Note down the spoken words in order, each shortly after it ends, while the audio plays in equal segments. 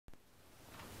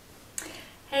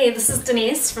Hey, this is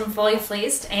Denise from Fully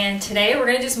Fleeced, and today we're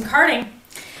going to do some carding.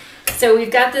 So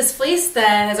we've got this fleece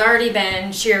that has already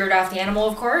been sheared off the animal,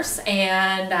 of course,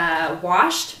 and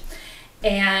washed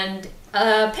and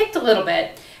picked a little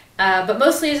bit, but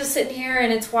mostly it's just sitting here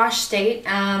in its washed state.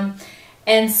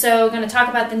 And so I'm going to talk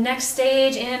about the next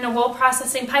stage in a wool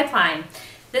processing pipeline.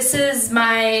 This is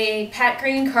my Pat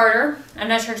Green carder. I'm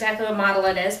not sure exactly what model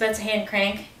it is, but it's a hand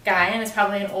crank guy, and it's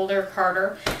probably an older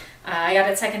carder. I got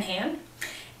it secondhand,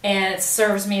 and it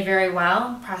serves me very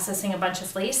well, processing a bunch of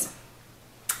fleece.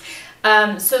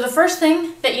 So the first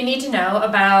thing that you need to know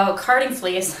about carding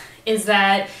fleece is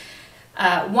that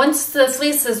once the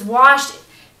fleece is washed,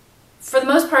 for the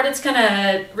most part it's going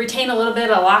to retain a little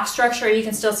bit of lock structure. You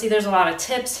can still see there's a lot of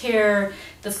tips here.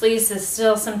 The fleece is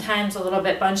still sometimes a little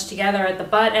bit bunched together at the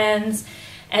butt ends.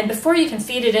 And before you can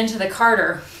feed it into the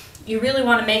carder, you really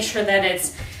want to make sure that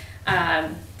it's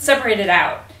separated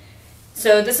out.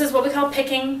 So this is what we call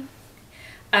picking.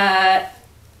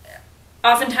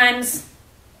 Oftentimes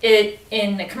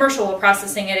in commercial wool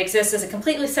processing, it exists as a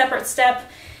completely separate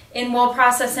step. In wool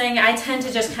processing, I tend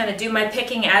to just kind of do my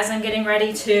picking as I'm getting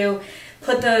ready to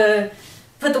put the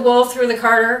wool through the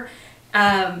carder.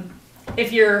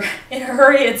 If you're in a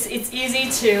hurry, it's easy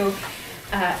to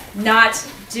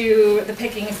not do the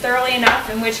picking thoroughly enough,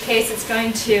 in which case it's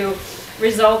going to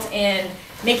result in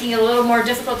making it a little more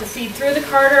difficult to feed through the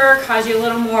carder, cause you a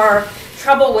little more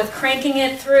trouble with cranking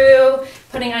it through,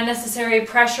 putting unnecessary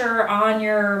pressure on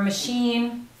your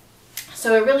machine.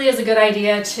 So it really is a good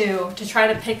idea to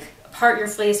try to pick apart your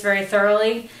fleece very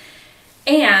thoroughly,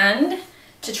 and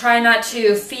to try not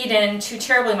to feed in too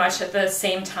terribly much at the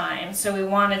same time. So we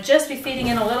want to just be feeding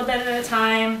in a little bit at a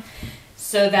time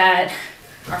so that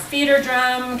our feeder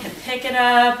drum can pick it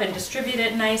up and distribute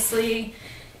it nicely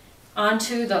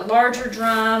onto the larger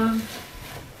drum.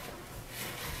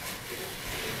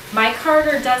 My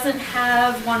carder doesn't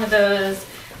have one of those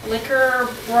liquor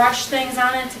brush things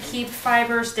on it to keep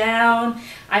fibers down.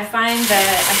 I find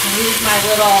that I can use my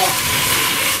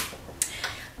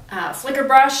little flicker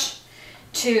brush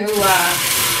to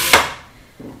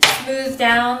smooth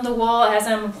down the wool as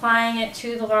I'm applying it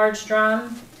to the large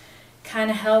drum.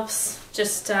 Kind of helps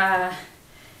just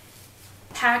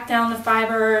pack down the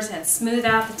fibers and smooth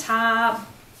out the top.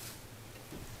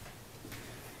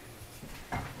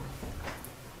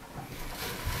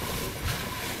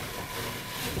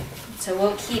 So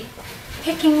we'll keep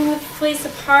picking the fleece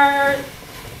apart,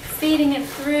 feeding it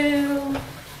through,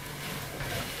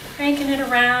 cranking it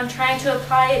around, trying to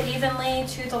apply it evenly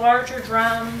to the larger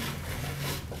drum.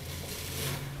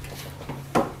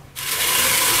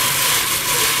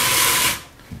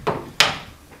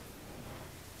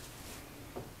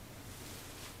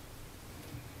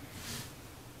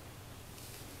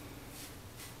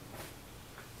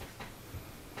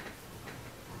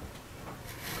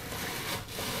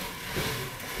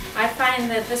 I find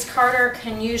that this carder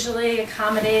can usually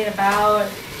accommodate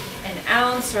about an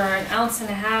ounce or an ounce and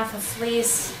a half of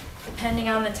fleece, depending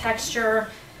on the texture,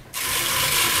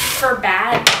 per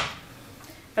bat,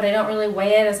 but I don't really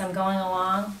weigh it as I'm going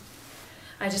along.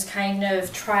 I just kind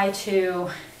of try to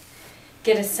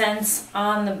get a sense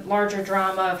on the larger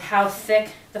drum of how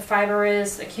thick the fiber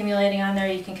is accumulating on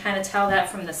there. You can kind of tell that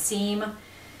from the seam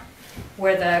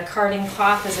where the carding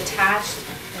cloth is attached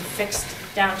and fixed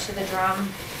down to the drum.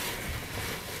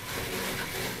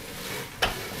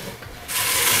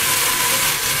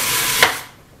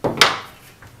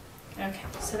 Okay,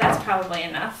 so that's probably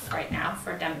enough right now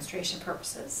for demonstration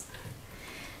purposes.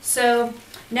 So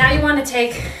now you want to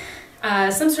take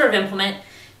some sort of implement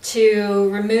to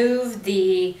remove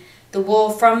the wool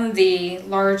from the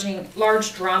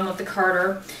large drum of the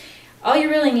carder. All you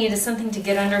really need is something to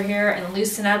get under here and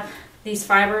loosen up these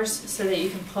fibers so that you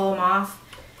can pull them off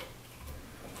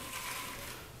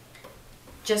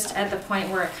just at the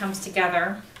point where it comes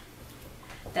together.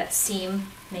 That seam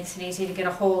makes it easy to get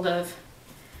a hold of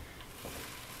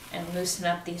and loosen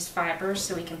up these fibers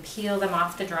so we can peel them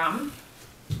off the drum.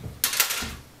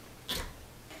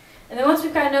 And then once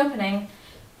we've got an opening,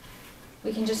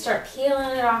 we can just start peeling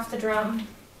it off the drum,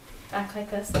 back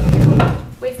like this.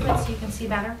 Wait for it so you can see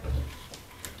better.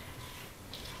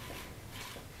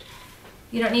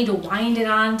 You don't need to wind it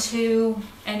onto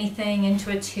anything,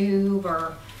 into a tube,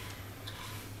 or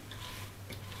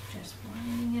just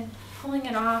winding it, pulling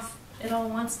it off. It all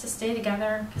wants to stay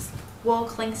together because wool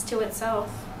clings to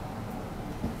itself.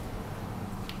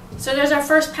 So there's our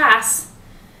first pass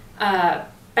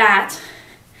bat,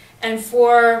 and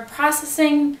for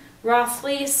processing raw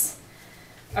fleece,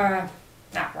 or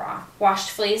not raw,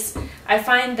 washed fleece, I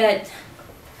find that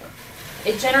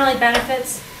it generally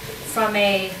benefits from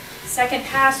a Second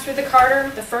pass through the carder,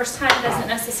 the first time doesn't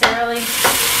necessarily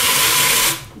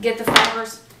get the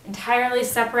fibers entirely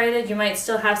separated. You might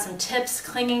still have some tips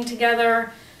clinging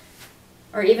together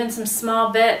or even some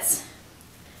small bits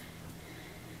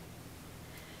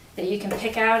that you can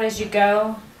pick out as you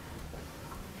go.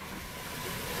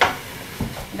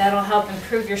 That'll help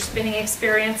improve your spinning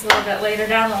experience a little bit later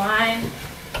down the line.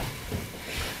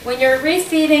 When you're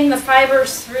refeeding the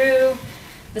fibers through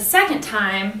the second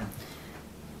time,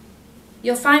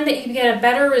 you'll find that you get a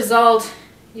better result,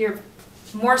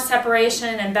 more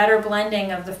separation and better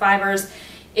blending of the fibers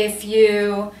if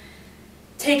you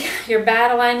take your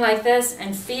battle line like this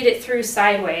and feed it through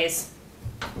sideways.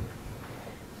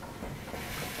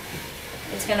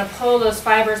 It's going to pull those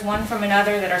fibers one from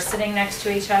another that are sitting next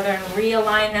to each other and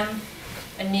realign them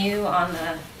anew on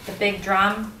the big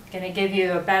drum. Going to give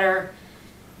you a better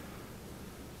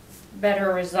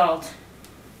result.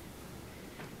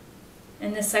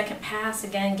 And the second pass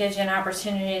again gives you an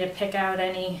opportunity to pick out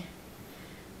any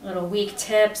little weak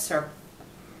tips or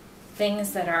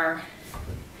things that are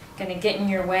going to get in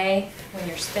your way when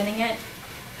you're spinning it.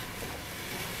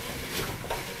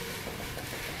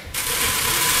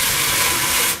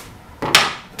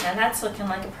 Now that's looking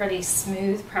like a pretty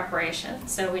smooth preparation.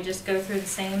 So we just go through the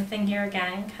same thing here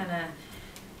again, kind of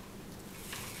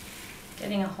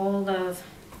getting a hold of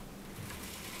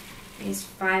these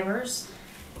fibers.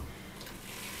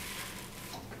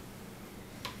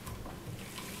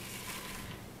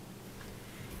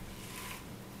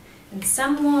 And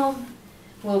some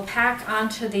will pack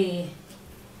onto the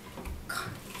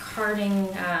carding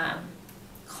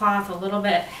cloth a little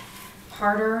bit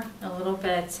harder, a little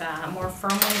bit more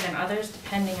firmly than others,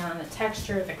 depending on the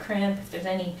texture, the crimp, if there's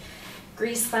any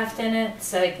grease left in it.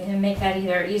 So it can make that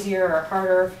either easier or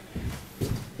harder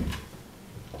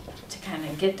to kind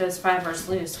of get those fibers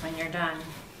loose when you're done.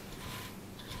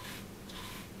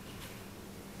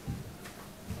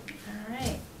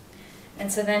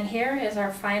 And so then here is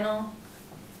our final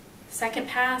second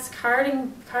pass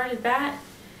carded bat.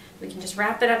 We can just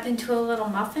wrap it up into a little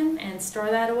muffin and store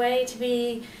that away to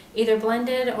be either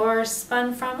blended or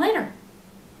spun from later.